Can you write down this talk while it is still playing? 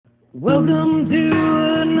Welcome to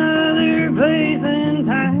another place and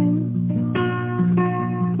time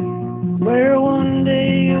where one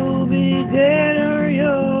day you'll be dead or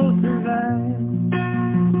you'll survive.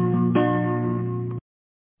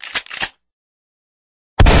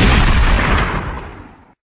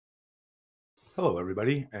 Hello,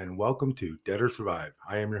 everybody, and welcome to Dead or Survive.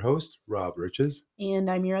 I am your host, Rob Riches. And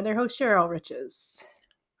I'm your other host, Cheryl Riches.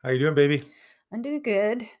 How you doing, baby? I'm doing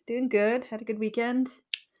good. Had a good weekend.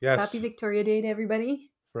 Yes. Happy Victoria Day to everybody.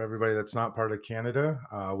 For everybody that's not part of Canada,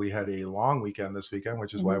 we had a long weekend this weekend,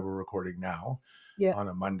 which is why we're recording now on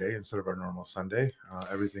a Monday instead of our normal Sunday.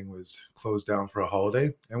 Everything was closed down for a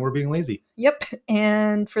holiday, and we're being lazy. Yep.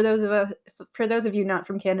 And for those of you not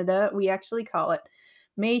from Canada, we actually call it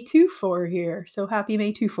May 24 here. So happy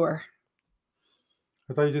May 24.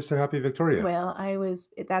 I thought you just said Happy Victoria. Well,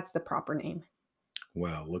 that's the proper name.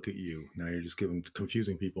 Well, look at you. Now you're just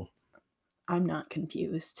confusing people. I'm not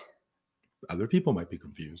confused. Other people might be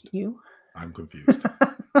confused. You? I'm confused.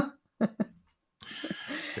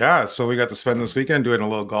 Yeah, so we got to spend this weekend doing a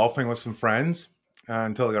little golfing with some friends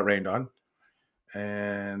until it got rained on.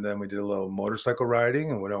 And then we did a little motorcycle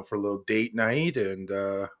riding and went out for a little date night. And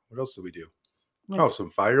what else did we do? Some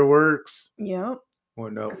fireworks. Yep.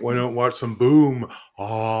 Went out watch some boom.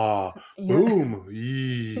 Boom.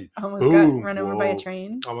 Yee. Almost got run over by a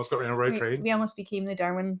train. Almost got ran over by a train. We almost became the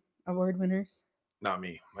Darwin Award winners. Not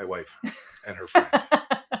me, my wife and her friend.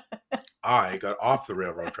 I got off the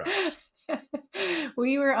railroad tracks.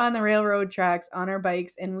 We were on the railroad tracks on our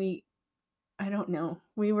bikes, and I don't know.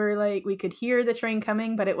 We were like, we could hear the train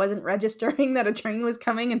coming, but it wasn't registering that a train was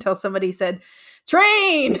coming until somebody said,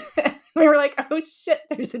 "Train!" We were like, "Oh shit,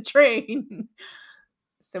 there's a train."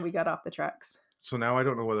 So we got off the tracks. So now I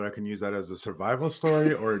don't know whether I can use that as a survival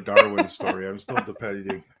story or a Darwin story. I'm still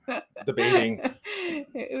debating.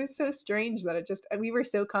 It was so strange that we were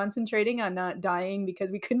so concentrating on not dying because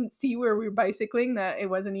we couldn't see where we were bicycling that it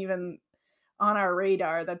wasn't even on our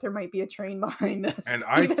radar that there might be a train behind us. And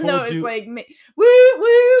I even told though it's you, like, woo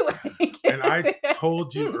woo. And I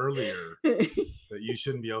told you earlier that you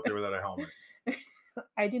shouldn't be out there without a helmet.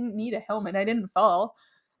 I didn't need a helmet. I didn't fall.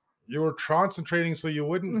 You were concentrating so you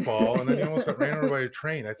wouldn't fall, and then you almost got ran over by a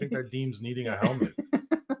train. I think that deems needing a helmet.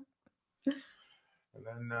 And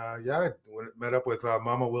then, met up with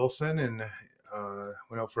Mama Wilson and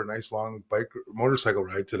went out for a nice long motorcycle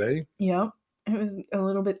ride today. Yep. It was a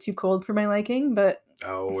little bit too cold for my liking, but...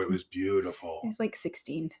 Oh, it was beautiful. It was like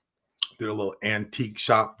 16. Did a little antique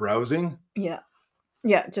shop browsing. Yeah.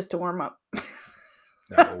 Yeah, just to warm up.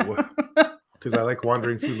 No. Because I like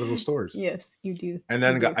wandering through little stores. Yes, you do. And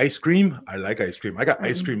then I got ice cream. I like ice cream. I got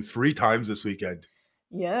ice cream 3 times this weekend.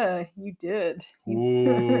 Yeah, you did.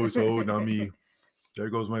 Oh, so nummy.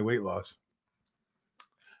 There goes my weight loss.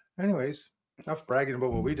 Anyways, enough bragging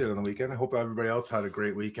about what we did on the weekend. I hope everybody else had a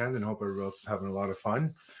great weekend and hope everybody else is having a lot of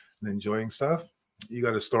fun and enjoying stuff. You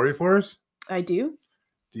got a story for us? I do.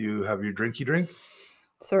 Do you have your drinky drink?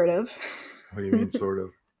 Sort of. What do you mean, sort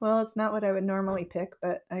of? Well, it's not what I would normally pick,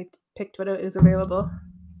 but I picked what is available.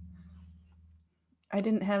 I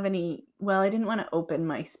didn't have any... Well, I didn't want to open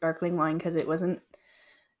my sparkling wine because it wasn't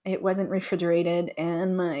refrigerated,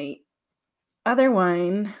 and my other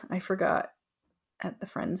wine I forgot at the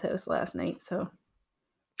friend's house last night, so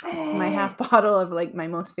my half bottle of like my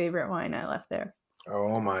most favorite wine I left there.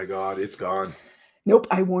 Oh my God, it's gone. Nope,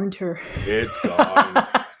 I warned her. It's gone.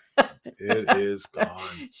 It is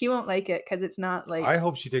gone. She won't like it because it's not like... I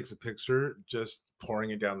hope she takes a picture just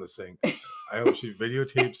pouring it down the sink. I hope she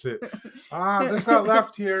videotapes it. This got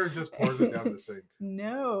left here. Just pours it down the sink.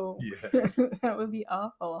 No. Yes. That would be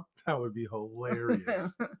awful. That would be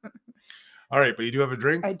hilarious. All right, but you do have a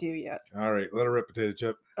drink? I do, yeah. All right, let her rip, potato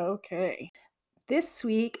chip. Okay. This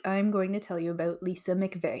week, I'm going to tell you about Lisa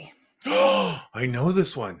McVey. Oh, I know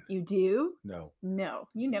this one. You do? No. No,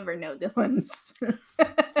 you never know the ones.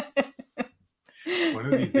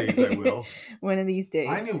 One of these days I will. One of these days.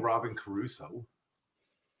 I knew Robin Caruso.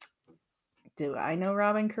 Do I know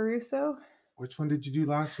Robin Caruso? Which one did you do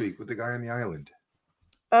last week with the guy on the island?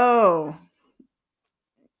 Oh.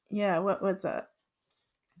 Yeah, what was that?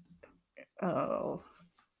 Oh.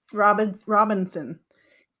 Robinson.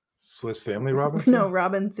 Swiss Family Robinson? No,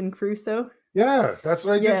 Robinson Crusoe. Yeah, that's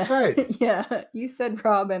what I just said. Yeah, you said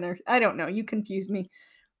Robin, or I don't know. You confused me.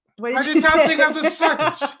 What I did not think of the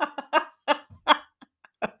search.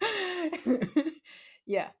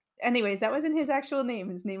 Yeah. Anyways, that wasn't his actual name.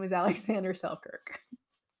 His name was Alexander Selkirk.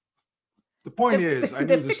 The point is, I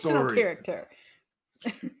knew the story. Character.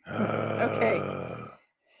 Okay.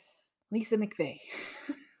 Lisa McVey.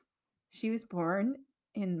 She was born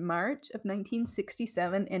in March of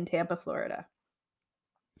 1967 in Tampa, Florida.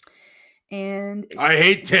 And I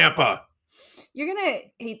hate Tampa. you're gonna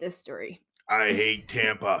hate this story. I hate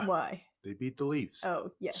Tampa. Why? They beat the Leafs.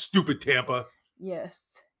 Oh, yes. Stupid Tampa. Yes.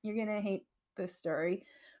 You're gonna hate this story.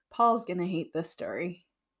 Paul's gonna hate this story.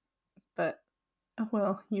 But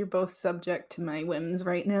well, you're both subject to my whims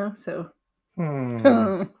right now, so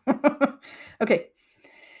okay.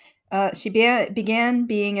 She began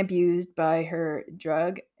being abused by her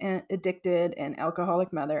drug-addicted and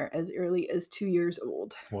alcoholic mother as early as 2 years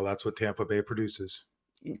old. Well, that's what Tampa Bay produces.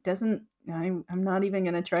 It doesn't. I'm not even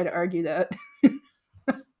going to try to argue that.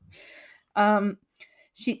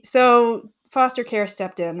 So foster care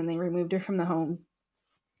stepped in and they removed her from the home,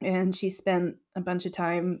 and she spent a bunch of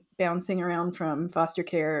time bouncing around from foster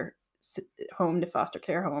care home to foster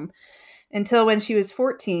care home until when she was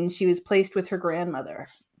 14, she was placed with her grandmother,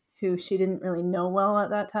 who she didn't really know well at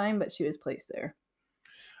that time, but she was placed there.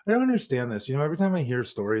 I don't understand this. Every time I hear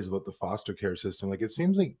stories about the foster care system, like it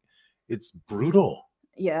seems like it's brutal.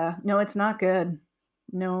 Yeah, no, it's not good.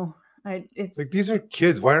 No, it's like these are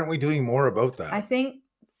kids. Why aren't we doing more about that? I think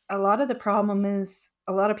a lot of the problem is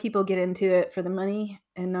a lot of people get into it for the money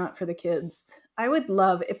and not for the kids. I would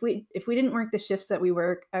love if we didn't work the shifts that we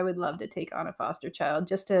work, I would love to take on a foster child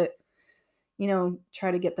just to,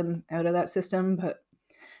 try to get them out of that system. But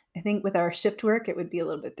I think with our shift work, it would be a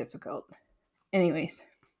little bit difficult. Anyways.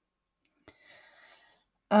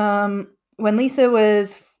 When Lisa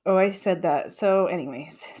was, I said that. So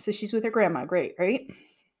anyways, so she's with her grandma. Great, right?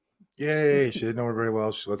 Yay. She didn't know her very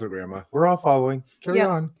well. She's with her grandma. We're all following. Carry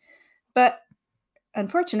on. But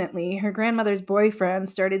unfortunately, her grandmother's boyfriend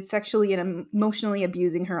started sexually and emotionally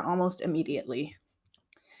abusing her almost immediately.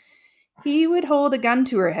 He would hold a gun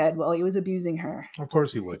to her head while he was abusing her. Of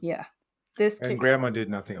course he would. Yeah. And grandma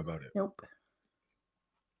did nothing about it. Nope.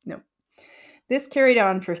 This carried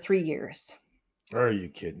on for 3 years. Are you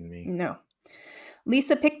kidding me? No.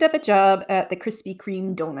 Lisa picked up a job at the Krispy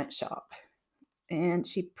Kreme donut shop. And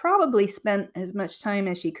she probably spent as much time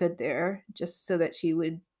as she could there just so that she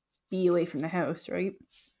would be away from the house, right?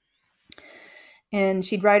 And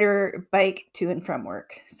she'd ride her bike to and from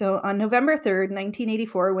work. So on November 3rd,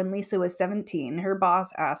 1984, when Lisa was 17, her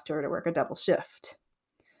boss asked her to work a double shift.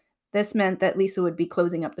 This meant that Lisa would be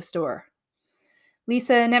closing up the store.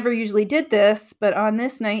 Lisa never usually did this, but on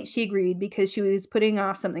this night she agreed because she was putting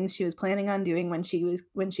off something she was planning on doing when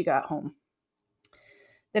she got home.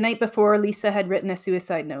 The night before, Lisa had written a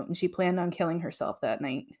suicide note and she planned on killing herself that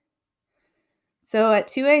night. So at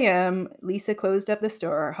 2 a.m., Lisa closed up the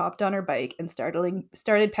store, hopped on her bike, and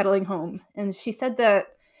started pedaling home. And she said that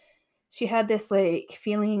she had this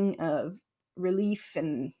feeling of relief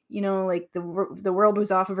and, the world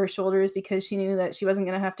was off of her shoulders because she knew that she wasn't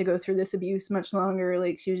going to have to go through this abuse much longer.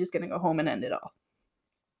 She was just going to go home and end it all.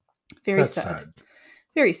 That's sad.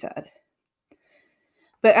 Very sad.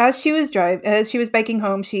 But as she was biking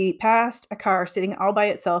home, she passed a car sitting all by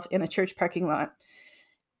itself in a church parking lot.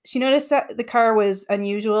 She noticed that the car was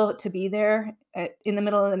unusual to be there in the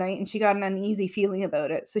middle of the night, and she got an uneasy feeling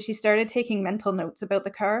about it. So she started taking mental notes about the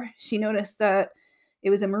car. She noticed that it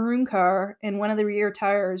was a maroon car, and one of the rear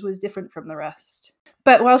tires was different from the rest.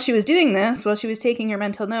 But while she was doing this, while she was taking her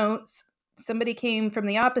mental notes, somebody came from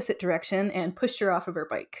the opposite direction and pushed her off of her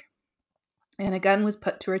bike. And a gun was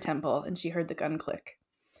put to her temple, and she heard the gun click.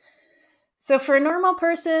 So for a normal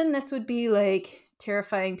person, this would be like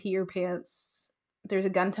terrifying, pee your pants, there's a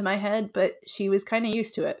gun to my head, but she was kind of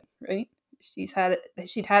used to it, right? She'd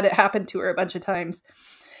had it happen to her a bunch of times.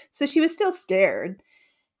 So she was still scared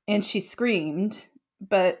and she screamed,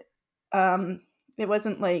 but it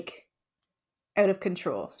wasn't out of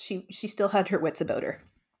control. She still had her wits about her.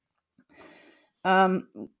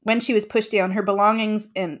 When she was pushed down, her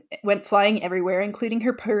belongings went flying everywhere, including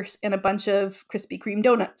her purse and a bunch of Krispy Kreme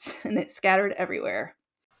donuts, and it scattered everywhere.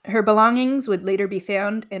 Her belongings would later be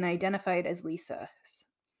found and identified as Lisa's.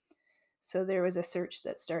 So there was a search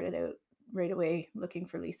that started out right away looking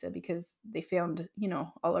for Lisa because they found,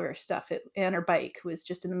 all of her stuff. And her bike was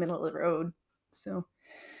just in the middle of the road. So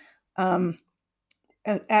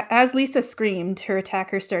as Lisa screamed, her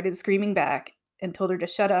attacker started screaming back and told her to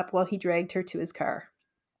shut up while he dragged her to his car.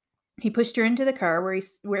 He pushed her into the car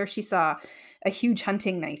where she saw a huge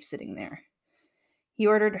hunting knife sitting there. He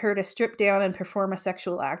ordered her to strip down and perform a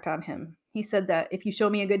sexual act on him. He said that, if you show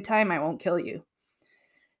me a good time, I won't kill you.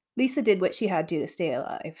 Lisa did what she had to stay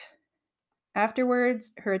alive.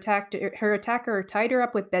 Afterwards, her attacker tied her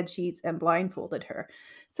up with bed sheets and blindfolded her.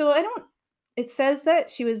 So it says that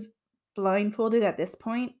she was blindfolded at this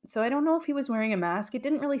point, so I don't know if he was wearing a mask. It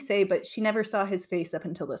didn't really say, but she never saw his face up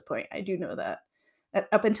until this point. I do know that.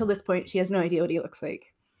 Up until this point, she has no idea what he looks like.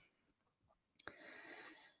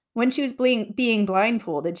 When she was being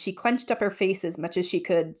blindfolded, she clenched up her face as much as she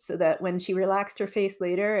could so that when she relaxed her face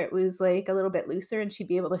later, it was like a little bit looser and she'd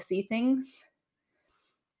be able to see things.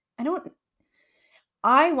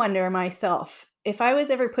 I wonder myself, if I was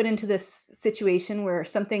ever put into this situation where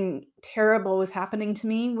something terrible was happening to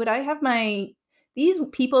me, would I have these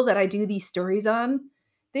people that I do these stories on,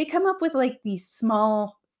 they come up with like these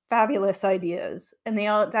small, fabulous ideas and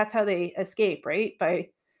that's how they escape, right? By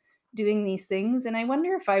doing these things. And I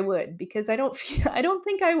wonder if I would, because I don't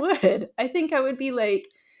think I would. I think I would be like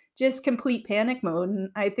just complete panic mode and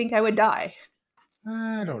I think I would die.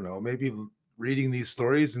 I don't know. Maybe reading these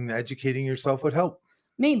stories and educating yourself would help.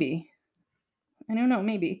 Maybe. I don't know,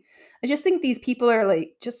 maybe. I just think these people are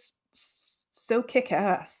like just so kick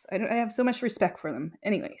ass. I have so much respect for them.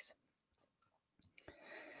 Anyways.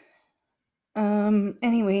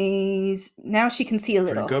 Anyways, now she can see a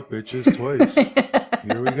little. Drink up, bitches, twice.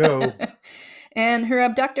 Here we go. And her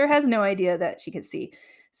abductor has no idea that she can see.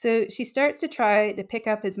 So she starts to try to pick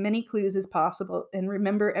up as many clues as possible and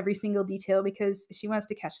remember every single detail because she wants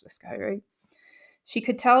to catch this guy, right? She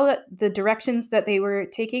could tell that the directions that they were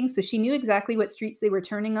taking, so she knew exactly what streets they were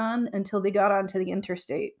turning on until they got onto the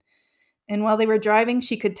interstate. And while they were driving,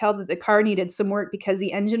 she could tell that the car needed some work because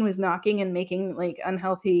the engine was knocking and making like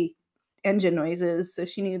unhealthy engine noises, so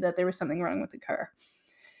she knew that there was something wrong with the car.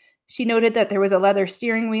 She noted that there was a leather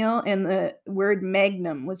steering wheel and the word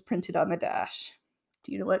Magnum was printed on the dash.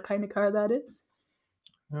 Do you know what kind of car that is?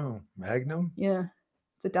 Oh, Magnum? Yeah,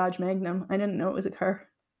 it's a Dodge Magnum. I didn't know it was a car.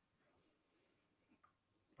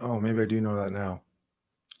 Oh, maybe I do know that now.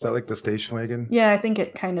 Is that like the station wagon? Yeah, I think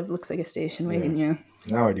it kind of looks like a station wagon, yeah.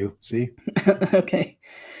 Now I do. See? Okay.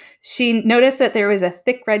 She noticed that there was a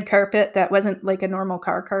thick red carpet that wasn't like a normal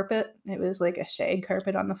car carpet. It was like a shag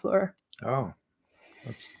carpet on the floor. Oh.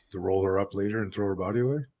 That's to roll her up later and throw her body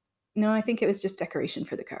away? No, I think it was just decoration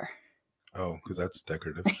for the car. Oh, because that's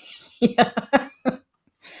decorative. Yeah.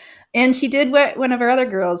 And she did what one of her other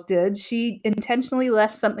girls did. She intentionally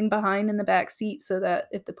left something behind in the back seat so that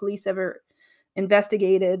if the police ever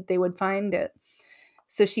investigated, they would find it.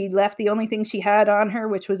 So she left the only thing she had on her,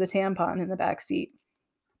 which was a tampon in the back seat.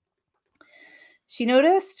 She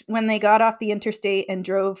noticed when they got off the interstate and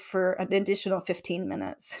drove for an additional 15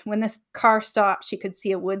 minutes. When this car stopped, she could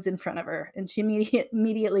see a woods in front of her. And she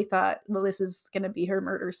immediately thought, well, this is going to be her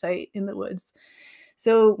murder site in the woods.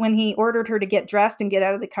 So when he ordered her to get dressed and get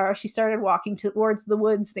out of the car, she started walking towards the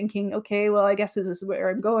woods thinking, okay, well, I guess this is where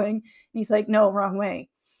I'm going. And he's like, no, wrong way.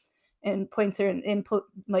 And points her and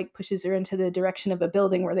pushes her into the direction of a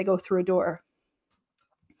building where they go through a door.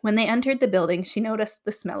 When they entered the building, she noticed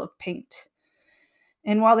the smell of paint.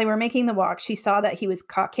 And while they were making the walk, she saw that he was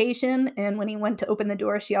Caucasian. And when he went to open the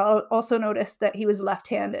door, she also noticed that he was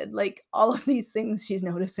left-handed. Like all of these things she's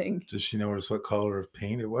noticing. Does she notice what color of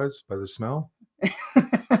paint it was by the smell?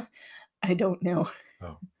 I don't know.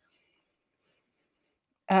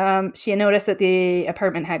 Oh. She noticed that the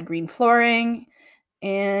apartment had green flooring.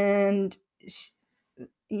 And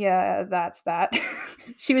yeah, that's that.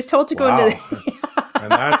 She was told to go into the...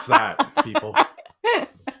 And that's that, people.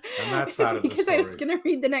 And that's that of the because story. I was going to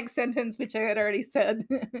read the next sentence, which I had already said.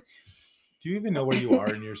 Do you even know where you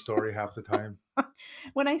are in your story half the time?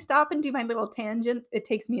 When I stop and do my little tangent, it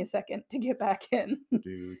takes me a second to get back in.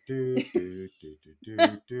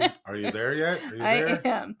 Are you there yet? Are you there? I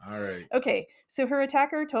am. All right. Okay, so her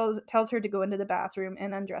attacker tells her to go into the bathroom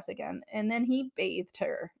and undress again, and then he bathed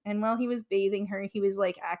her. And while he was bathing her, he was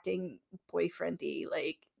like acting boyfriendy,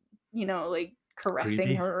 like, you know, like caressing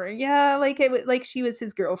Creepy. her. Yeah, like it was like she was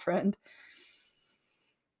his girlfriend.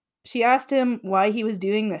 She asked him why he was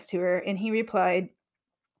doing this to her, and he replied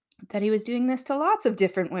that he was doing this to lots of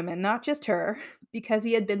different women, not just her, because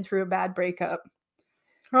he had been through a bad breakup.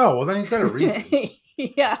 Oh, well, then he's got a reason.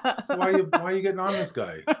 Yeah. So why are you getting on this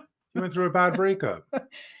guy? He went through a bad breakup.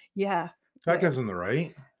 Yeah. That gives him the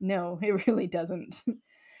right. No, it really doesn't.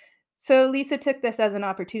 So Lisa took this as an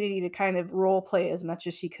opportunity to kind of role play as much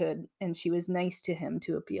as she could, and she was nice to him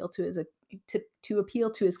to appeal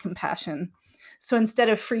to his compassion. So instead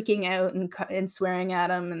of freaking out and swearing at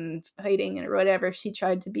him and fighting or whatever, she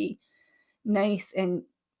tried to be nice and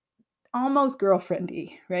almost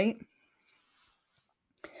girlfriendy, right?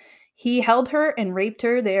 He held her and raped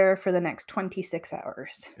her there for the next 26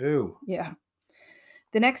 hours. Ew. Yeah.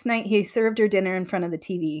 The next night, he served her dinner in front of the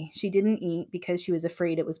TV. She didn't eat because she was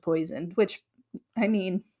afraid it was poisoned, which, I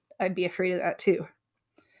mean, I'd be afraid of that too.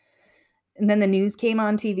 And then the news came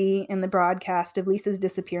on TV and the broadcast of Lisa's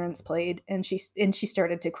disappearance played, and she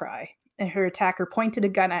started to cry. And her attacker pointed a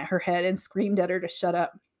gun at her head and screamed at her to shut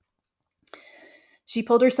up. She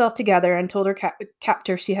pulled herself together and told her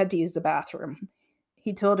captor she had to use the bathroom.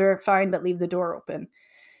 He told her, fine, but leave the door open.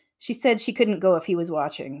 She said she couldn't go if he was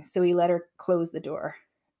watching, so he let her close the door.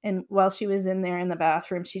 And while she was in there in the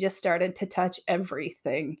bathroom, she just started to touch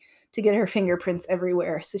everything to get her fingerprints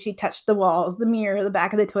everywhere. So she touched the walls, the mirror, the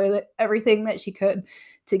back of the toilet, everything that she could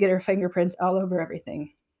to get her fingerprints all over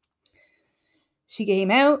everything. She came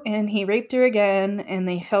out and he raped her again, and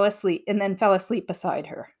they fell asleep beside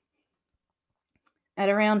her. At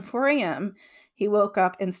around 4 a.m., he woke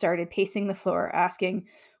up and started pacing the floor, asking,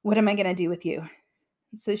 "What am I going to do with you?"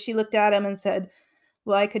 So she looked at him and said,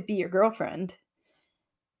 "Well, I could be your girlfriend."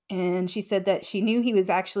 And she said that she knew he was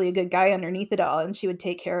actually a good guy underneath it all and she would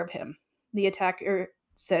take care of him. The attacker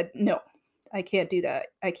said, "No, I can't do that.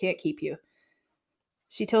 I can't keep you."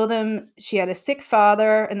 She told him she had a sick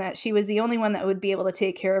father and that she was the only one that would be able to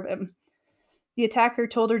take care of him. The attacker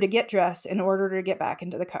told her to get dressed and ordered her to get back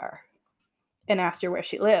into the car and asked her where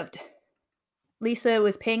she lived. Lisa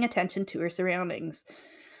was paying attention to her surroundings.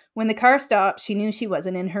 When the car stopped, she knew she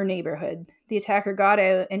wasn't in her neighborhood. The attacker got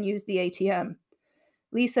out and used the ATM.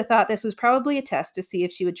 Lisa thought this was probably a test to see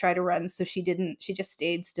if she would try to run, so she didn't. She just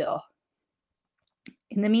stayed still.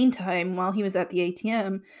 In the meantime, while he was at the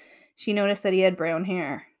ATM, she noticed that he had brown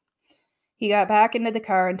hair. He got back into the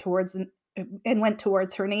car and went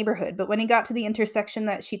towards her neighborhood, but when he got to the intersection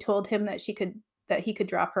that she told him that he could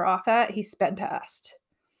drop her off at, he sped past.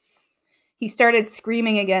 He started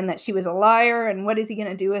screaming again that she was a liar and what is he going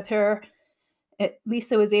to do with her?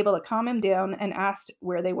 Lisa was able to calm him down and asked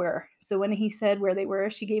where they were. So when he said where they were,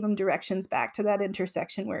 she gave him directions back to that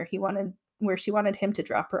intersection where she wanted him to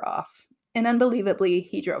drop her off. And unbelievably,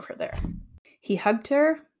 he drove her there. He hugged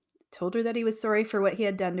her, told her that he was sorry for what he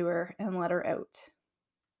had done to her, and let her out.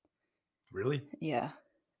 Really? Yeah,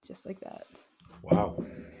 just like that. Wow.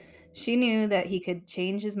 She knew that he could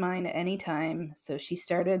change his mind at any time, so she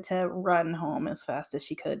started to run home as fast as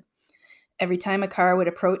she could. Every time a car would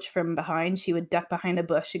approach from behind, she would duck behind a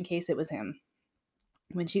bush in case it was him.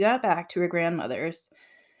 When she got back to her grandmother's,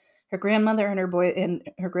 her grandmother and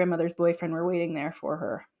her grandmother's boyfriend were waiting there for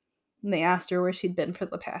her. And they asked her where she'd been for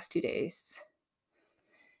the past 2 days.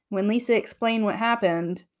 When Lisa explained what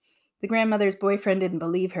happened, the grandmother's boyfriend didn't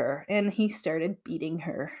believe her, and he started beating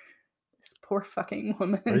her. This poor fucking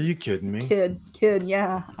woman. Are you kidding me? Kid,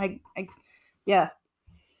 yeah. Yeah.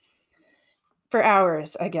 For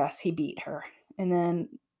hours, I guess, he beat her. And then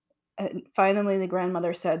finally the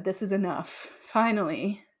grandmother said, "This is enough."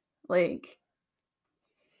 Finally. Like.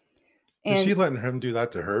 Is she letting him do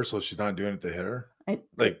that to her so she's not doing it to her?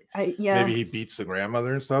 Yeah. Maybe he beats the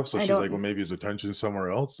grandmother and stuff, so she's like, well, maybe his attention's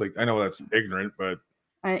somewhere else. Like, I know that's ignorant, but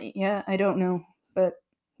I don't know, but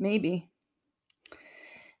maybe.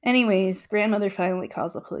 Anyways, grandmother finally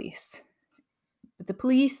calls the police. But the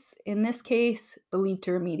police, in this case, believed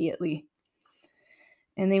her immediately.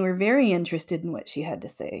 And they were very interested in what she had to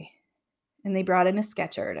say. And they brought in a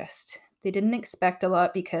sketch artist. They didn't expect a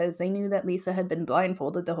lot because they knew that Lisa had been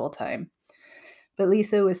blindfolded the whole time. But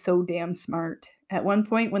Lisa was so damn smart. At one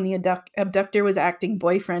point, when the abductor was acting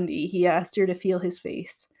boyfriendy, he asked her to feel his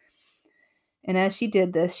face. And as she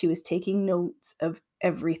did this, she was taking notes of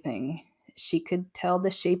everything. She could tell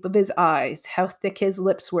the shape of his eyes, how thick his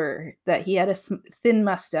lips were, that he had a thin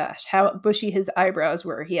mustache, how bushy his eyebrows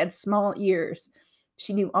were. He had small ears.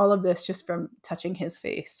 She knew all of this just from touching his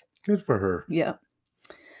face. Good for her. Yeah.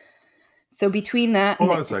 So between that...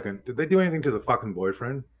 Hold on a second. Did they do anything to the fucking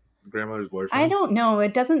boyfriend? Grandmother's boyfriend? I don't know.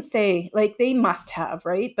 It doesn't say. Like, they must have,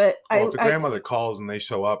 right? But if the grandmother calls and they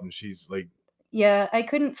show up and she's like... Yeah, I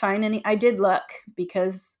couldn't find any. I did look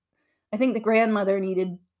because I think the grandmother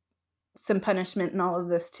needed some punishment in all of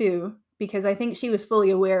this too, because I think she was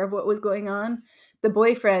fully aware of what was going on. The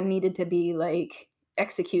boyfriend needed to be like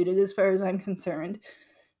executed as far as I'm concerned,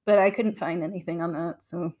 but I couldn't find anything on that.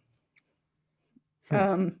 So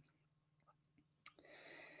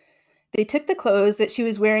they took the clothes that she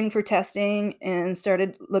was wearing for testing and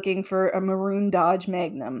started looking for a maroon Dodge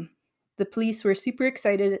Magnum. The police were super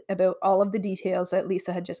excited about all of the details that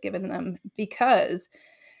Lisa had just given them because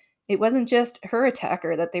it wasn't just her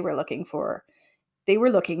attacker that they were looking for. They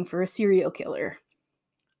were looking for a serial killer.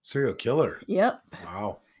 Serial killer? Yep.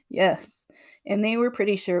 Wow. Yes. And they were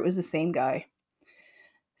pretty sure it was the same guy.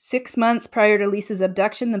 6 months prior to Lisa's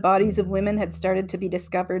abduction, the bodies of women had started to be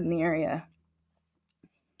discovered in the area.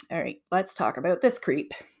 All right, let's talk about this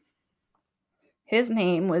creep. His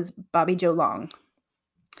name was Bobby Joe Long.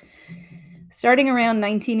 Starting around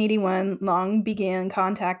 1981, Long began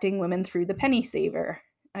contacting women through the Penny Saver.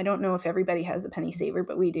 I don't know if everybody has a Penny Saver,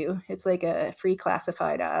 but we do. It's like a free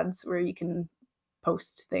classified ads where you can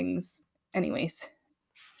post things. Anyways,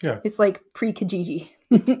 Yeah. It's like pre-Kijiji.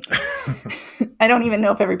 I don't even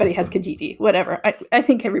know if everybody has Kijiji. Whatever. I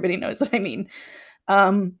think everybody knows what I mean.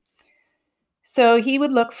 So he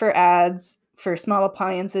would look for ads for small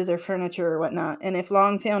appliances or furniture or whatnot. And if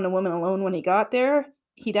Long found a woman alone when he got there,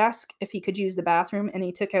 he'd ask if he could use the bathroom, and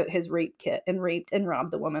he took out his rape kit and raped and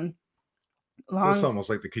robbed the woman. So it's almost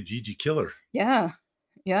like the Kijiji killer. Yeah.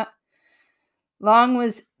 Long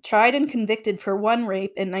was tried and convicted for one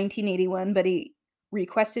rape in 1981, but he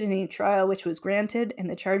requested a new trial, which was granted, and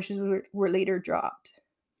the charges were later dropped.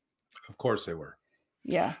 Of course they were.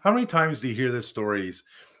 Yeah. How many times do you hear the stories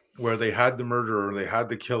where they had the murderer, they had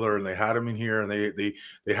the killer, and they had him in here, and they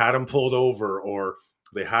had him pulled over, or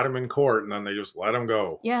they had him in court, and then they just let him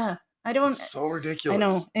go? Yeah. I don't. It's so ridiculous. I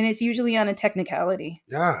know. And it's usually on a technicality.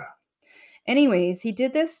 Yeah. Anyways, he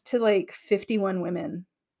did this to like 51 women.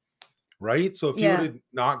 Right? So if you would have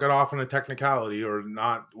not got off on a technicality or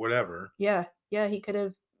not whatever. Yeah. He could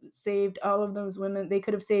have saved all of those women. They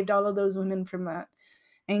could have saved all of those women from that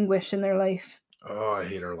anguish in their life. Oh, I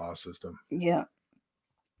hate our law system. Yeah.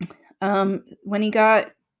 When he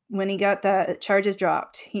got the charges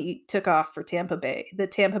dropped, he took off for the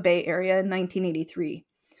Tampa Bay area in 1983.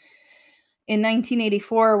 In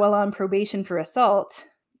 1984, while on probation for assault,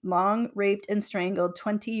 Long raped and strangled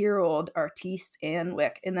 20-year-old Artiste Ann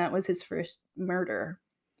Wick, and that was his first murder.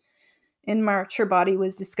 In March, her body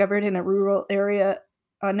was discovered in a rural area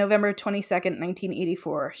on November 22nd,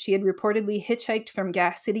 1984. She had reportedly hitchhiked from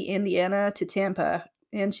Gas City, Indiana to Tampa,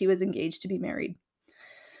 and she was engaged to be married.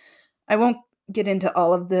 I won't get into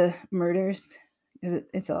all of the murders.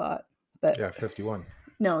 It's a lot. But yeah, 51.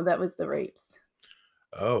 No, that was the rapes.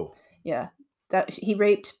 Oh. Yeah. That he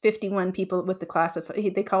raped 51 people with the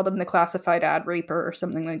classified. They called him the classified ad raper or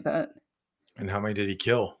something like that. And how many did he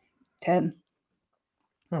kill? 10.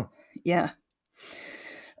 Oh. Yeah.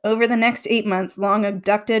 Over the next 8 months, Long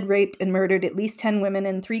abducted, raped, and murdered at least 10 women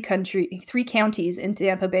in 3 counties in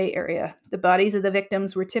Tampa Bay area. The bodies of the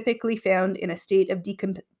victims were typically found in a state of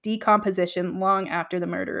decomposition long after the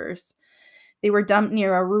murderers. They were dumped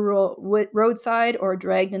near a rural roadside or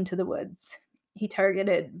dragged into the woods. He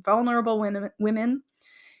targeted vulnerable women.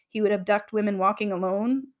 He would abduct women walking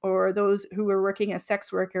alone or those who were working as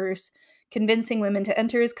sex workers, convincing women to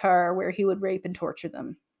enter his car where he would rape and torture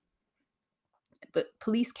them. But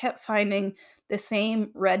police kept finding the same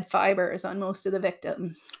red fibers on most of the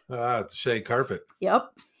victims. It's shag carpet.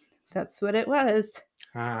 Yep, that's what it was.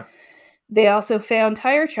 Ah. They also found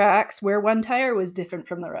tire tracks where one tire was different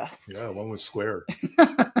from the rest. Yeah, one was square.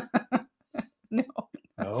 No,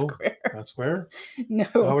 no, square. Not square? No.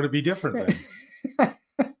 How would it be different then?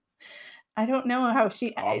 I don't know how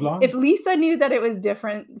Oblong? If Lisa knew that it was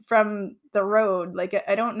different from the road, like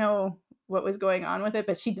I don't know what was going on with it,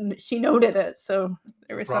 but she noted it, so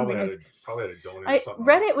there was probably something. Probably had a donut. I or something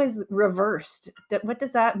read it was reversed. What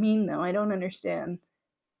does that mean, though? I don't understand.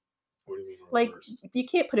 What do you mean reversed? Like you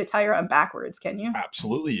can't put a tire on backwards, can you?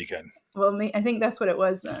 Absolutely, you can. Well, I think that's what it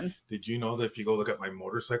was then. Did you know that if you go look at my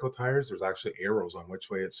motorcycle tires, there's actually arrows on which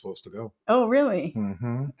way it's supposed to go? Oh, really?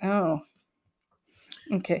 Mm-hmm. Oh.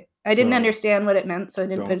 Okay. I didn't understand what it meant, so I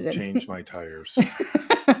didn't put it in. Don't change my tires.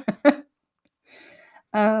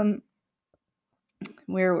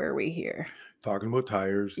 Where were we here? Talking about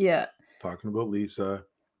tires. Yeah. Talking about Lisa.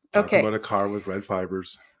 Talking about a car with red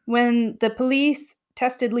fibers. When the police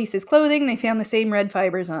tested Lisa's clothing, they found the same red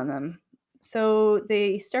fibers on them. So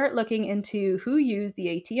they start looking into who used the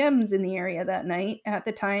ATMs in the area that night at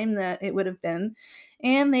the time that it would have been,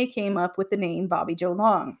 and they came up with the name Bobby Joe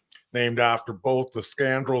Long. Named after both the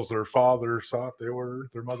scoundrels their fathers thought they were,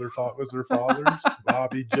 their mother thought was their fathers,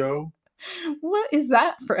 Bobby Joe. What is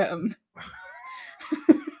that from?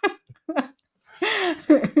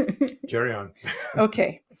 Carry on.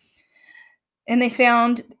 Okay. And they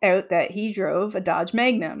found out that he drove a Dodge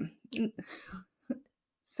Magnum.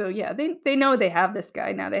 So yeah, they know they have this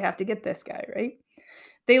guy. Now they have to get this guy, right?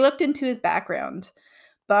 They looked into his background.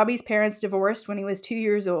 Bobby's parents divorced when he was 2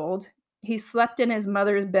 years old. He slept in his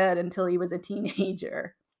mother's bed until he was a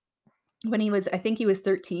teenager. When I think he was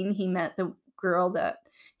 13, he met the girl that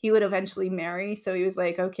he would eventually marry. So he was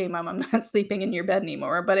like, okay, Mom, I'm not sleeping in your bed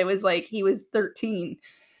anymore. But it was like he was 13.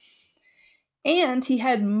 And he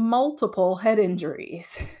had multiple head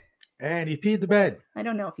injuries. And he peed the bed. I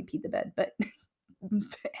don't know if he peed the bed, but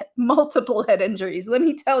multiple head injuries. Let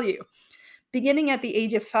me tell you. Beginning at the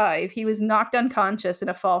age of 5, he was knocked unconscious in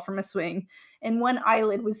a fall from a swing, and one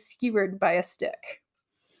eyelid was skewered by a stick.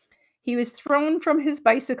 He was thrown from his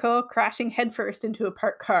bicycle, crashing headfirst into a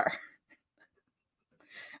parked car.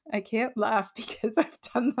 I can't laugh because I've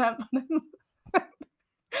done that.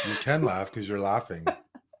 You can laugh because you're laughing.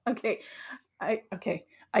 Okay.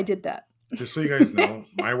 I did that. Just so you guys know,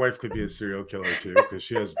 my wife could be a serial killer too because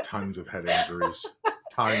she has tons of head injuries.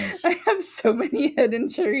 Tons. I have so many head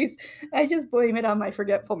injuries. I just blame it on my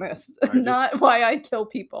forgetfulness, just- not why I kill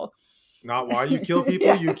people. Not why you kill people.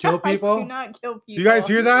 Yeah, You kill I people. do not kill people. Do you guys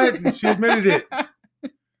hear that? She admitted it.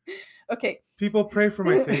 Okay. People pray for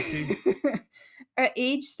my safety. At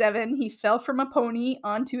age 7, he fell from a pony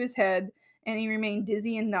onto his head, and he remained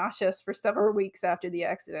dizzy and nauseous for several weeks after the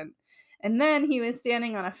accident. And then he was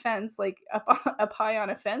standing on a fence, like up high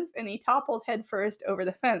on a fence, and he toppled headfirst over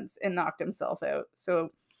the fence and knocked himself out. So,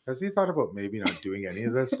 Has he thought about maybe not doing any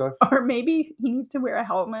of that stuff? or maybe he needs to wear a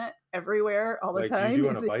helmet everywhere all the Like time. you do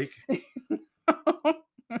on a bike?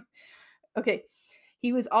 Okay.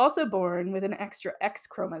 He was also born with an extra X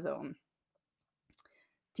chromosome.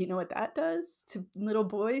 Do you know what that does to little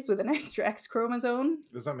boys with an extra X chromosome?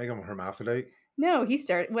 Does that make him a hermaphrodite? No,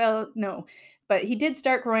 no, but he did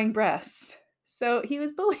start growing breasts. So he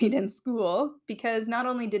was bullied in school because not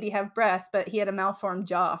only did he have breasts, but he had a malformed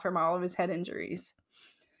jaw from all of his head injuries.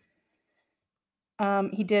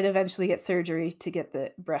 He did eventually get surgery to get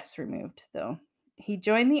the breasts removed, though. He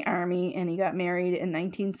joined the army and he got married in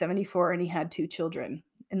 1974 and he had 2 children.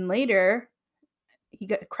 And later, he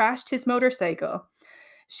crashed his motorcycle,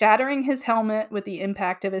 shattering his helmet with the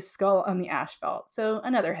impact of his skull on the asphalt. So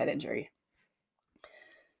another head injury.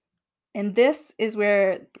 And this is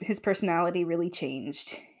where his personality really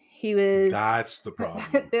changed. That's the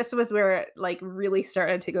problem. This was where it like really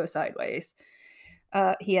started to go sideways.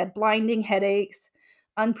 He had blinding headaches,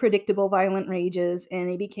 unpredictable violent rages, and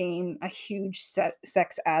he became a huge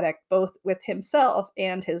sex addict, both with himself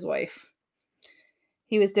and his wife.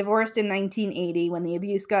 He was divorced in 1980 when the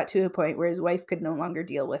abuse got to a point where his wife could no longer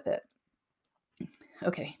deal with it.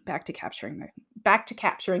 Okay, back to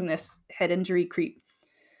capturing this head injury creep.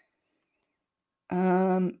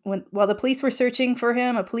 While the police were searching for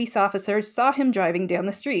him, a police officer saw him driving down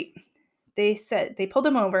the street. They pulled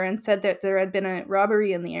him over and said that there had been a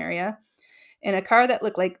robbery in the area, and a car that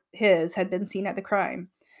looked like his had been seen at the crime.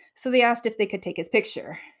 So they asked if they could take his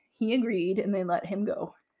picture. He agreed, and they let him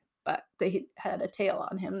go. But they had a tail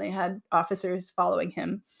on him. They had officers following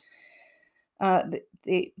him.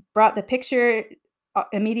 They brought the picture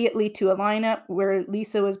immediately to a lineup where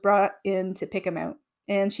Lisa was brought in to pick him out.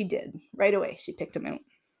 And she did. Right away, she picked him out.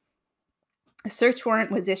 A search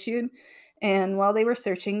warrant was issued, and while they were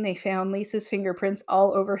searching, they found Lisa's fingerprints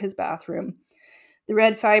all over his bathroom. The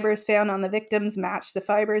red fibers found on the victims matched the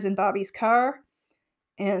fibers in Bobby's car.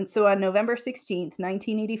 And so on November 16th,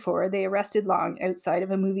 1984, they arrested Long outside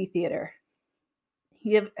of a movie theater.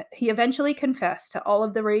 He eventually confessed to all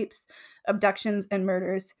of the rapes, abductions, and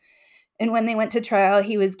murders. And when they went to trial,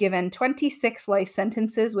 he was given 26 life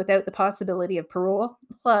sentences without the possibility of parole,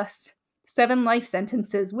 plus 7 life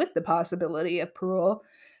sentences with the possibility of parole,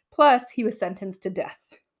 plus he was sentenced to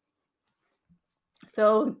death.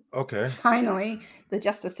 So, Okay. Finally, the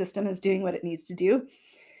justice system is doing what it needs to do.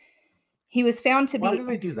 He was found to be... Why do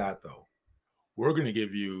they do that, though? We're going to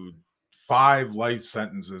give you 5 life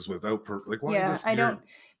sentences without... why? Yeah, I don't...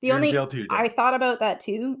 I thought about that,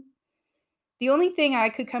 too. The only thing I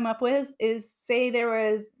could come up with is say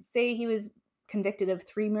he was convicted of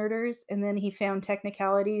 3 murders and then he found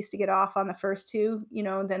technicalities to get off on the first 2,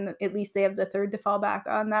 then at least they have the third to fall back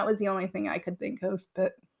on. That was the only thing I could think of,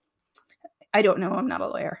 but I don't know. I'm not a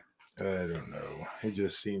lawyer. I don't know. It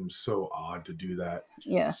just seems so odd to do that.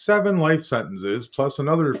 Yeah. 7 life sentences plus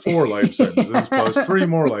another 4 life sentences plus 3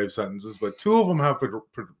 more life sentences, but 2 of them have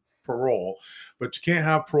parole, but you can't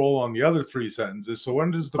have parole on the other 3 sentences. So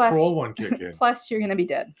when does the parole one kick in? Plus, you're going to be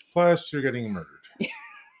dead. Plus, you're getting murdered.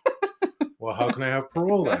 Well, how can I have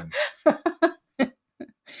parole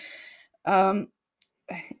then?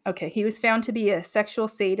 Okay, he was found to be a sexual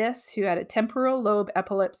sadist who had a temporal lobe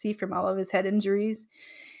epilepsy from all of his head injuries.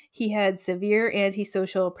 He had severe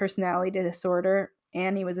antisocial personality disorder,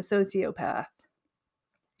 and he was a sociopath.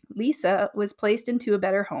 Lisa was placed into a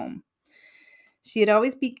better home. She had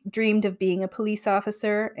always dreamed of being a police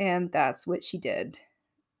officer, and that's what she did.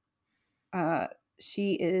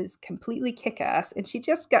 She is completely kick-ass, and she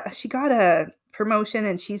got a promotion,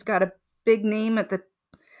 and she's got a big name at the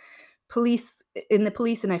police,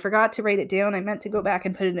 and I forgot to write it down. I meant to go back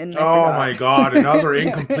and put it in. Oh my God, another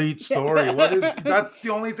incomplete story. That's the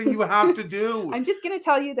only thing you have to do. I'm just going to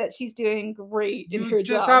tell you that she's doing great in her job. You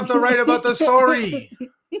just have to write about the story.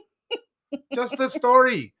 Just the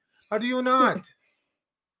story. How do you not?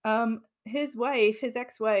 His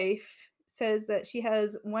ex-wife, says that she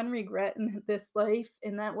has one regret in this life,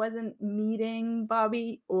 and that wasn't meeting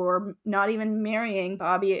Bobby or not even marrying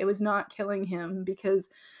Bobby. It was not killing him, because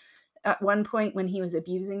at one point when he was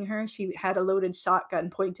abusing her, she had a loaded shotgun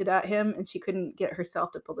pointed at him and she couldn't get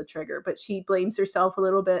herself to pull the trigger. But she blames herself a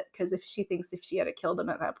little bit because if she thinks if she had killed him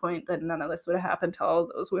at that point, then none of this would have happened to all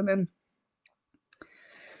those women.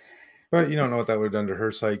 But you don't know what that would have done to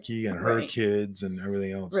her psyche and her Right. kids and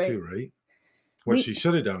everything else Right. too, right? What We- she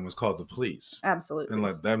should have done was called the police Absolutely. and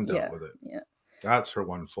let them deal Yeah. with it. Yeah. That's her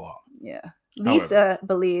one flaw. Yeah. However- Lisa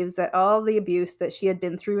believes that all the abuse that she had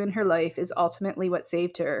been through in her life is ultimately what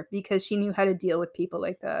saved her because she knew how to deal with people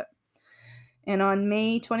like that. And on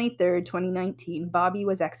May 23rd, 2019, Bobby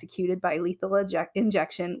was executed by lethal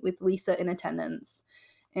injection with Lisa in attendance.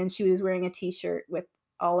 And she was wearing a t-shirt with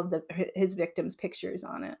all of his victims' pictures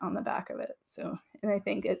on it, on the back of it. So, and I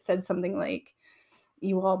think it said something like,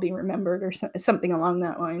 "You will all be remembered," or something along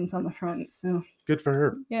that lines on the front. So Good for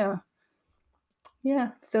her. yeah.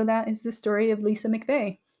 Yeah. So that is the story of Lisa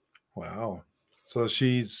McVeigh. Wow. So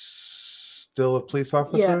she's still a police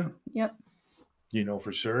officer? Yeah. Yep. You know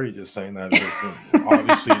for sure? You're just saying that because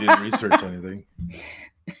obviously you didn't research anything.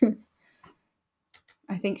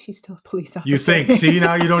 I think she's still a police officer. You think? See,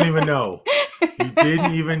 now you don't even know. You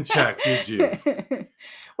didn't even check, did you?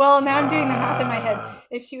 Well, now I'm doing the math in my head.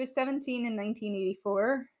 If she was 17 in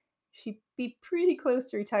 1984, she'd be pretty close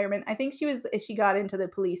to retirement. I think she got into the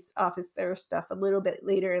police officer stuff a little bit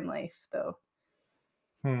later in life, though.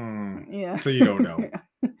 Yeah. So you don't know.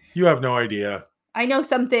 Yeah. You have no idea. I know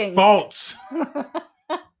some things. False.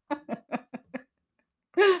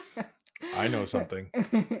 I know something.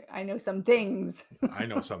 I know some things. I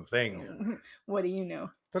know something. What do you know?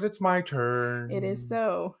 But it's my turn. It is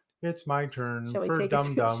so. It's my turn. Shall we for take a-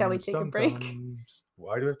 dum-dums, shall we take a break? dum-dums.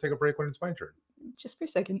 Why do I have to take a break when it's my turn? Just for a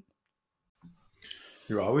second.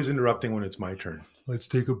 You're always interrupting when it's my turn. Let's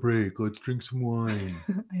take a break. Let's drink some wine.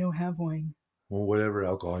 I don't have wine. Well, whatever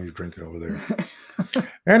alcohol you're drinking over there.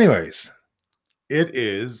 Anyways, it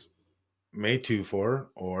is May 2-4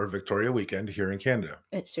 or Victoria Weekend here in Canada.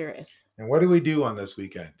 It sure is. And what do we do on this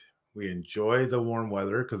weekend? We enjoy the warm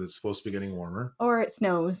weather because it's supposed to be getting warmer. Or it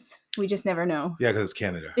snows. We just never know. Yeah, because it's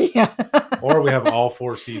Canada. Yeah. Or we have all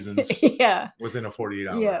 4 seasons Yeah. within a 48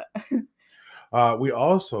 hour. Yeah. We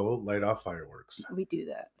also light off fireworks. We do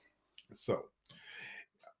that. So,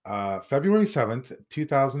 February 7th,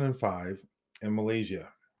 2005, in Malaysia.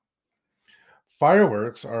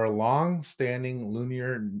 Fireworks are a long-standing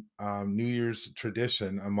lunar New Year's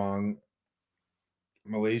tradition among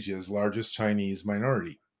Malaysia's largest Chinese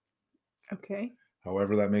minority. Okay.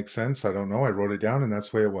 However that makes sense, I don't know. I wrote it down, and that's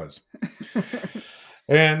the way it was.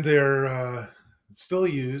 And they're still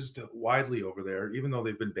used widely over there, even though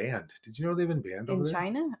they've been banned. Did you know they've been banned over In there?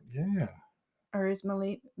 China? Yeah. Or is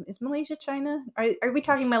Malaysia China? Are we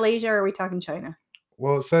talking Malaysia or are we talking China?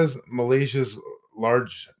 Well, it says Malaysia's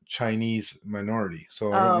large Chinese minority,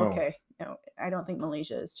 so I don't know. Okay. No, I don't think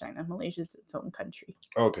Malaysia is China. Malaysia is its own country.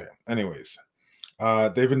 Okay. Anyways,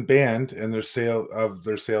 they've been banned in their sales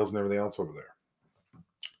and everything else over there.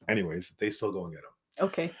 Anyways, they still go and get them.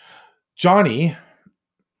 Okay. Johnny,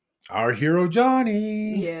 our hero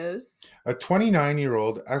Johnny, Yes. a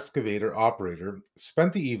 29-year-old excavator operator,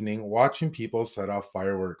 spent the evening watching people set off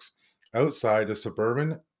fireworks outside a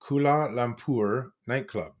suburban Kuala Lumpur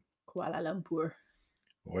nightclub. Kuala Lumpur.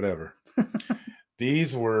 Whatever.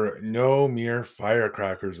 These were no mere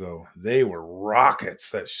firecrackers, though. They were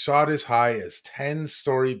rockets that shot as high as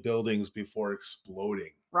 10-story buildings before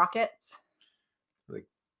exploding. Rockets? Like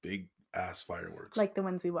big ass fireworks. Like the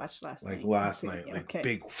ones we watched last night. Like last night. Yeah, Like okay.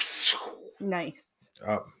 big. Nice.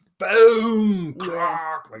 Boom! Yeah.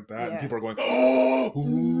 Crock! Like that. And people are Yes. going, oh!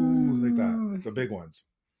 Ooh! Like Ooh. that. The big ones.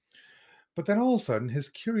 But then all of a sudden, his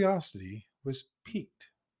curiosity was piqued.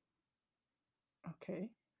 Okay.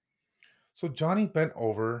 So Johnny bent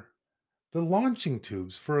over the launching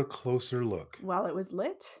tubes for a closer look. While it was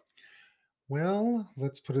lit? Well,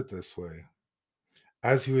 let's put it this way.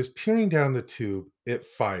 As he was peering down the tube, it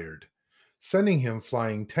fired, sending him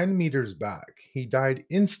flying 10 meters back. He died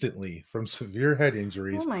instantly from severe head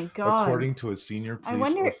injuries, Oh my god. according to a senior I police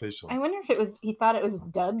wonder- official. I wonder if he thought it was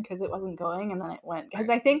dud because it wasn't going and then it went. Because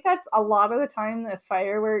I think that's a lot of the time the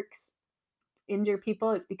fireworks injure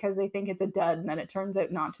people. It's because they think it's a dud and then it turns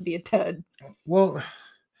out not to be a dud. Well,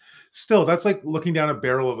 still, that's like looking down a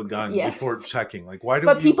barrel of a gun Yes. before checking. Like, why do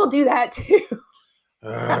But people do that too.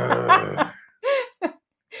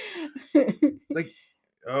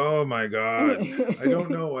 Oh my god. I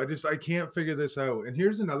don't know. I can't figure this out. And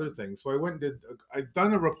here's another thing. So I went and I've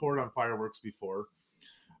done a report on fireworks before.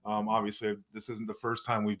 Obviously, this isn't the first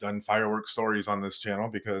time we've done fireworks stories on this channel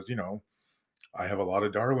because, I have a lot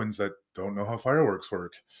of Darwins that don't know how fireworks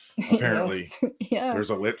work. Apparently, Yes. Yeah. there's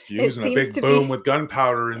a lit fuse and a seems big to boom be- with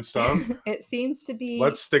gunpowder and stuff. It seems to be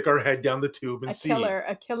Let's stick our head down the tube a and see.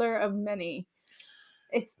 killer of many.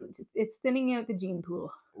 It's thinning out the gene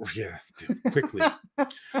pool. Yeah, quickly.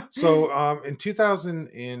 So in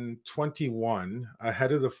 2021,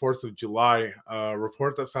 ahead of the 4th of July, a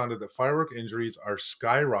report that found that firework injuries are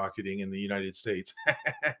skyrocketing in the United States.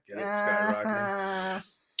 Get it? Skyrocketing.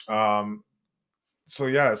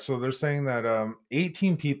 So they're saying that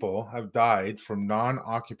 18 people have died from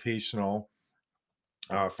non-occupational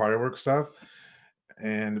fireworks stuff.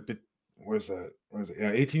 And where's that?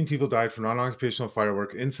 Yeah, 18 people died from non-occupational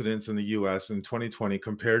firework incidents in the U.S. in 2020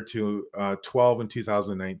 compared to 12 in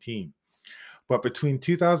 2019. But between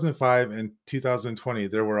 2005 and 2020,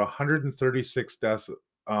 there were 136 deaths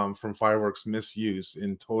from fireworks misuse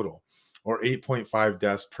in total, or 8.5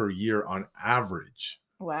 deaths per year on average.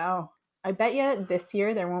 Wow. I bet you this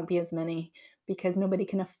year there won't be as many because nobody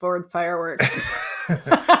can afford fireworks.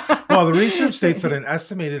 Well, the research states that an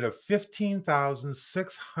estimated of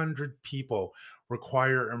 15,600 people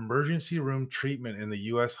require emergency room treatment in the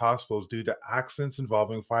U.S. hospitals due to accidents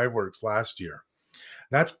involving fireworks last year.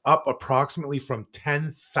 That's up approximately from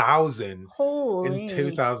 10,000 in Holy.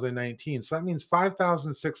 2019. So that means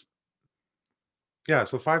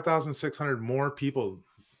 5,600 more people.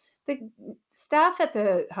 The staff at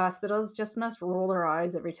the hospitals just must roll their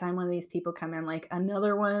eyes every time one of these people come in, like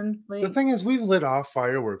another one. Like, The thing is, we've lit off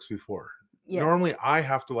fireworks before. yes. Normally, I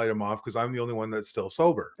have to light them off because I'm the only one that's still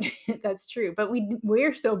sober. That's true. But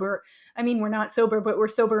we're sober. I mean, we're not sober, but we're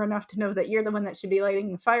sober enough to know that you're the one that should be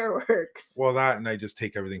lighting the fireworks. Well, that and I just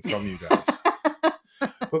take everything from you guys.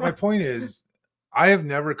 But my point is, I have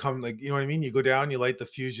never come, like, you know what I mean? You go down, you light the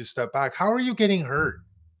fuse, you step back. How are you getting hurt?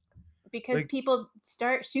 Because like- people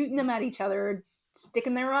start shooting them at each other,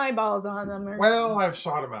 sticking their eyeballs on them. Or... Well, I've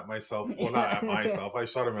shot them at myself. Well, not at myself. I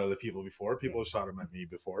shot them at other people before. People have shot them at me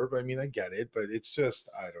before. But I mean, I get it. But it's just,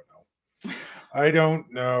 I don't know. I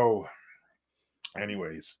don't know.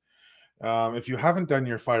 Anyways, if you haven't done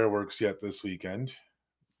your fireworks yet this weekend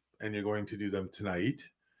and you're going to do them tonight,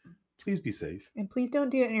 please be safe. And please don't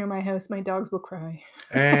do it near my house. My dogs will cry.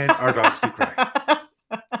 And our dogs do cry.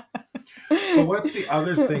 So what's the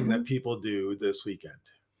other thing that people do this weekend?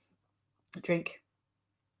 Drink.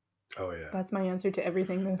 Oh, yeah. That's my answer to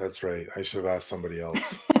everything. Though. That's right. I should have asked somebody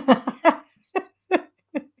else. I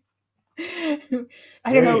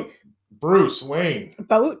don't know. Bruce, Wayne.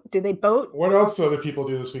 Boat? Do they boat? What else do other people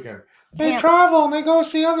do this weekend? They Camp. travel and they go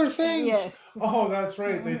see other things. Yes. Oh, that's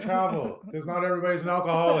right. They travel because not everybody's an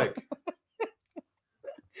alcoholic.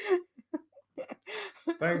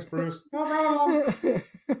 Thanks, Bruce. No problem.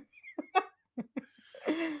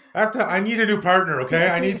 I need a new partner, okay?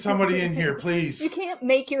 I need somebody in here, please. You can't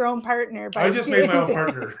make your own partner. By I just made my own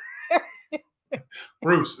partner.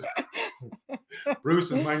 Bruce.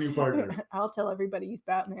 Bruce is my new partner. I'll tell everybody he's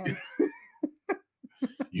Batman.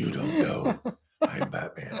 You don't know. I'm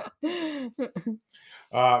Batman.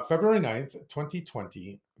 February 9th,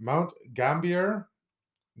 2020, Mount Gambier,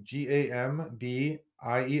 Gambier,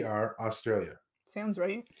 Australia. Sounds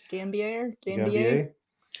right. Gambier? Gambier.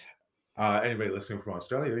 Anybody listening from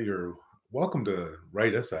Australia, you're welcome to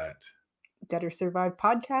write us at Dead or Survived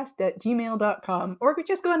Podcast at gmail.com, or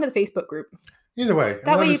just go onto the Facebook group. Either way.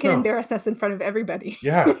 That way you can embarrass us in front of everybody.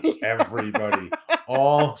 Yeah, everybody.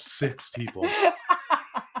 All 6 people.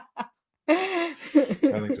 I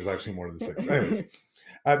think there's actually more than 6. Anyways,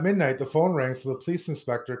 at midnight, the phone rang for the police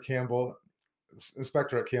inspector at Campbell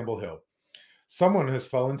Hill. Someone has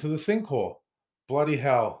fallen into the sinkhole. Bloody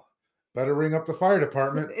hell. Better ring up the fire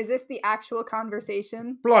department. Is this the actual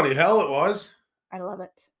conversation? Bloody hell it was. I love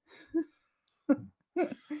it.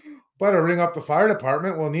 Better ring up the fire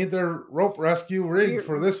department. We'll need their rope rescue rig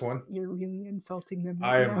for this one. You're really insulting them.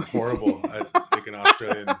 I am horrible at like an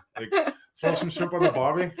Australian. Like, throw some shrimp on the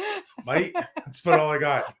barbie, mate. That's about all I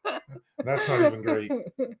got. That's not even great.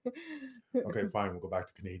 Okay, fine. We'll go back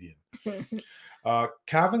to Canadian.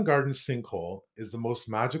 Cavern Garden Sinkhole is the most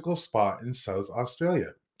magical spot in South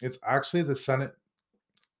Australia. It's actually the cenote.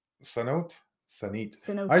 Cenote.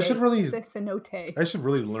 I should really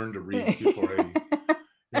learn to read before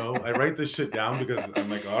I write this shit down because I'm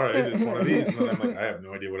like, all right, it's one of these. And then I'm like, I have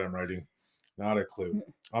no idea what I'm writing. Not a clue.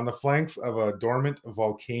 On the flanks of a dormant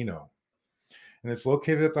volcano. And it's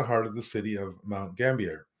located at the heart of the city of Mount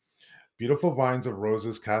Gambier. Beautiful vines of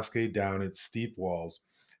roses cascade down its steep walls,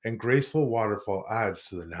 and graceful waterfall adds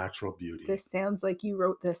to the natural beauty. This sounds like you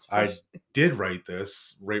wrote this first. I did write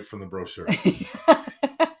this right from the brochure.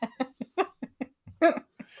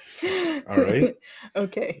 All right.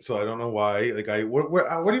 Okay. So I don't know why. Like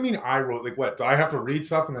what do you mean I wrote? Like what? Do I have to read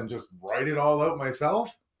stuff and then just write it all out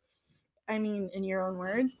myself? I mean, in your own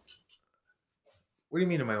words. What do you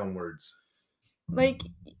mean in my own words? Like,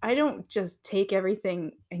 I don't just take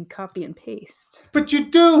everything and copy and paste. But you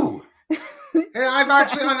do. And I've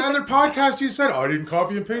actually on other podcasts you said, "Oh, I didn't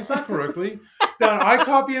copy and paste that correctly." Then I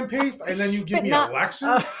copy and paste, and then you give But me not- a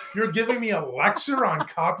lecture. You're giving me a lecture on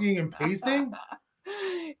copying and pasting.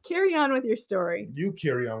 Carry on with your story. You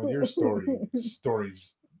carry on with your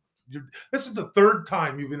stories. This is the third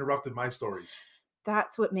time you've interrupted my stories.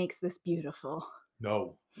 That's what makes this beautiful.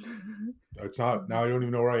 No, it's not. Now I don't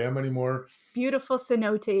even know where I am anymore. Beautiful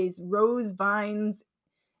cenotes, rose vines,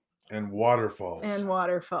 And waterfalls. and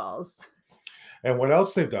waterfalls. And what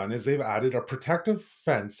else they've done is they've added a protective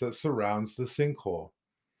fence that surrounds the sinkhole.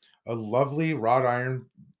 A lovely wrought iron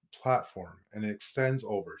platform, and it extends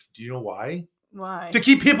over. Do you know why? Why? To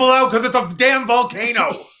keep people out because it's a damn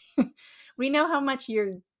volcano. We know how much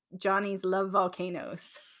your Johnnies love volcanoes.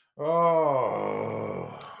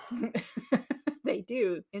 Oh. They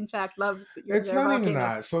do, in fact, love their It's not volcanoes. even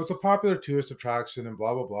that. So it's a popular tourist attraction and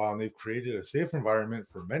blah, blah, blah. And they've created a safe environment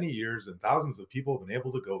for many years, and thousands of people have been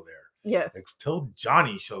able to go there. Yes. Until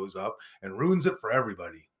Johnny shows up and ruins it for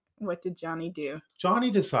everybody. What did Johnny do? Johnny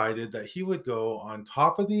decided that he would go on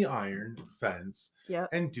top of the iron fence Yep.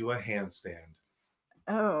 and do a handstand.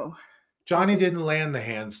 Oh. Johnny didn't land the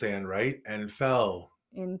handstand right and fell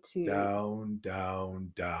Into down,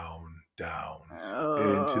 down, down, down oh.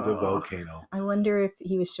 into the volcano. I wonder if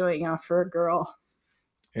he was showing off for a girl.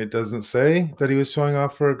 It doesn't say that he was showing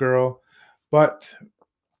off for a girl, but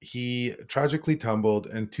he tragically tumbled,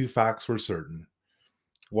 and two facts were certain.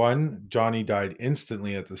 One, Johnny died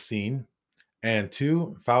instantly at the scene, and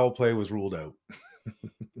two, foul play was ruled out.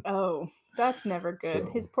 Oh, that's never good.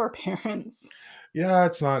 So- His poor parents. Yeah,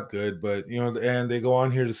 it's not good, but and they go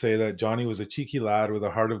on here to say that Johnny was a cheeky lad with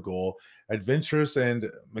a heart of gold, adventurous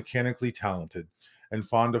and mechanically talented, and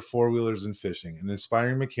fond of four-wheelers and fishing, an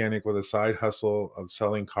inspiring mechanic with a side hustle of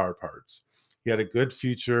selling car parts. He had a good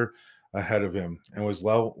future ahead of him and was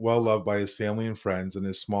well loved by his family and friends in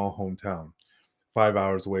his small hometown, 5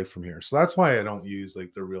 hours away from here. So that's why I don't use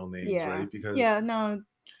like their real names, Yeah. right? Because No. I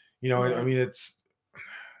Yeah. mean, it's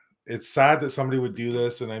sad that somebody would do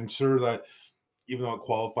this, and I'm sure that even though it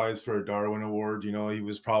qualifies for a Darwin Award, he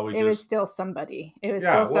was probably It was still somebody. It was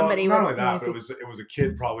yeah. still somebody. Well, not with only that, but music. it was a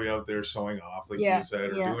kid probably out there showing off, like Yeah, you said,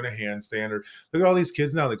 or yeah. doing a handstand. Or look at all these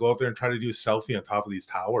kids now; they go out there and try to do a selfie on top of these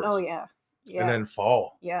towers, Oh yeah. Yeah. and then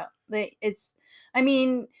fall. Yeah. We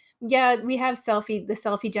have the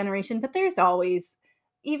selfie generation, but there's always,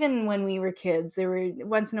 even when we were kids, there were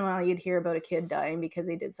once in a while you'd hear about a kid dying because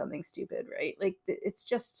they did something stupid, right? Like it's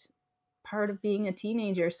just part of being a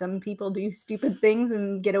teenager. Some people do stupid things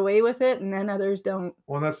and get away with it, and then others don't.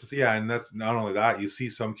 Well, and that's not only that. You see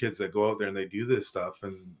some kids that go out there and they do this stuff,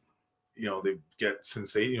 and they get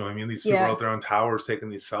sensation. I mean, these people are out there on towers taking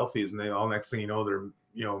these selfies, and they all next thing you know, they're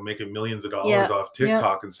making millions of dollars off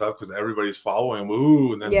TikTok and stuff because everybody's following them.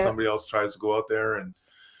 Ooh, and then somebody else tries to go out there and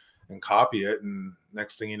copy it, and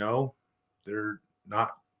next thing you know, they're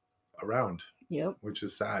not around. Yep. Which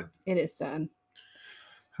is sad. It is sad.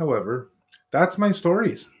 However, that's my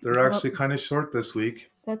stories. They're actually kind of short this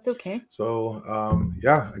week. That's okay. So,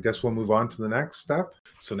 I guess we'll move on to the next step.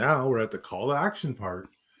 So now we're at the call to action part.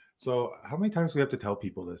 So how many times do we have to tell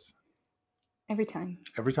people this? Every time.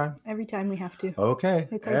 Every time? Every time we have to. Okay.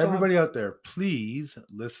 It's our Everybody job. out there, please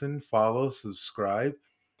listen, follow, subscribe.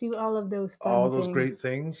 Do all of those fun all those things. great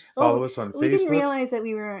things. Follow us on We Facebook. didn't realize that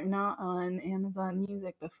we were not on Amazon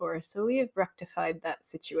Music before, so we have rectified that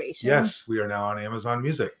situation. Yes, we are now on Amazon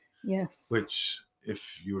Music. Yes. Which,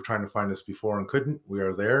 if you were trying to find us before and couldn't, we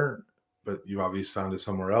are there. But you obviously found us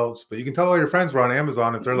somewhere else. But you can tell all your friends we're on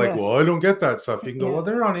Amazon. If they're like, well, I don't get that stuff. You can go, well,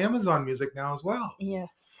 they're on Amazon Music now as well.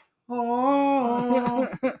 Yes. Oh.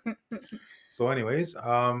 So anyways,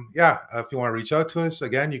 if you want to reach out to us,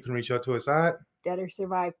 again, you can reach out to us at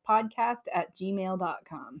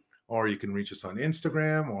deadersurvivepodcast@gmail.com. or you can reach us on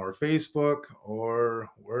Instagram or Facebook or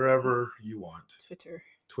wherever you want.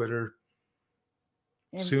 Twitter.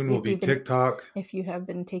 Soon will be TikTok. If you have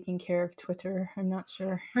been taking care of Twitter, I'm not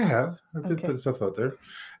sure. I have. I've been putting stuff out there.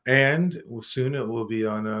 And soon it will be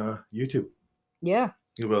on YouTube. Yeah.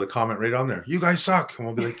 You'll be able to comment right on there. You guys suck. And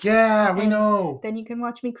we'll be like, yeah, we know. Then you can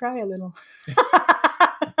watch me cry a little.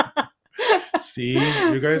 See,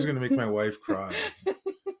 you guys are going to make my wife cry.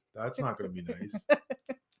 That's not going to be nice.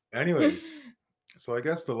 Anyways, so I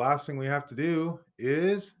guess the last thing we have to do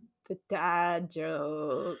is the dad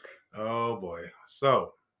joke. Oh boy.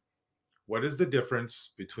 So, what is the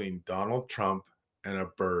difference between Donald Trump and a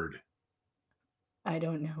bird? I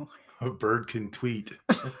don't know. A bird can tweet.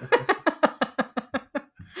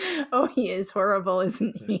 Oh, he is horrible,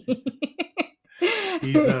 isn't he?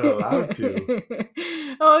 He's not allowed to.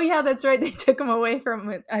 Oh, yeah, that's right. They took him away from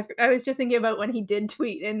it. I was just thinking about when he did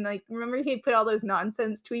tweet and like remember he put all those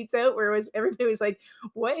nonsense tweets out where it was everybody was like,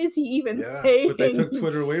 what is he even Yeah, saying? but they took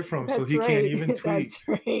Twitter away from him, so That's he can't right. even tweet. That's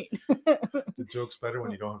right. The joke's better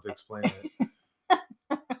when you don't have to explain it.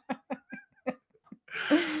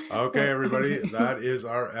 Okay, everybody, that is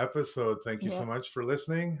our episode. Thank you so Yeah. much for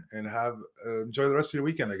listening, and have enjoy the rest of your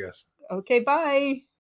weekend, I guess. Okay, bye.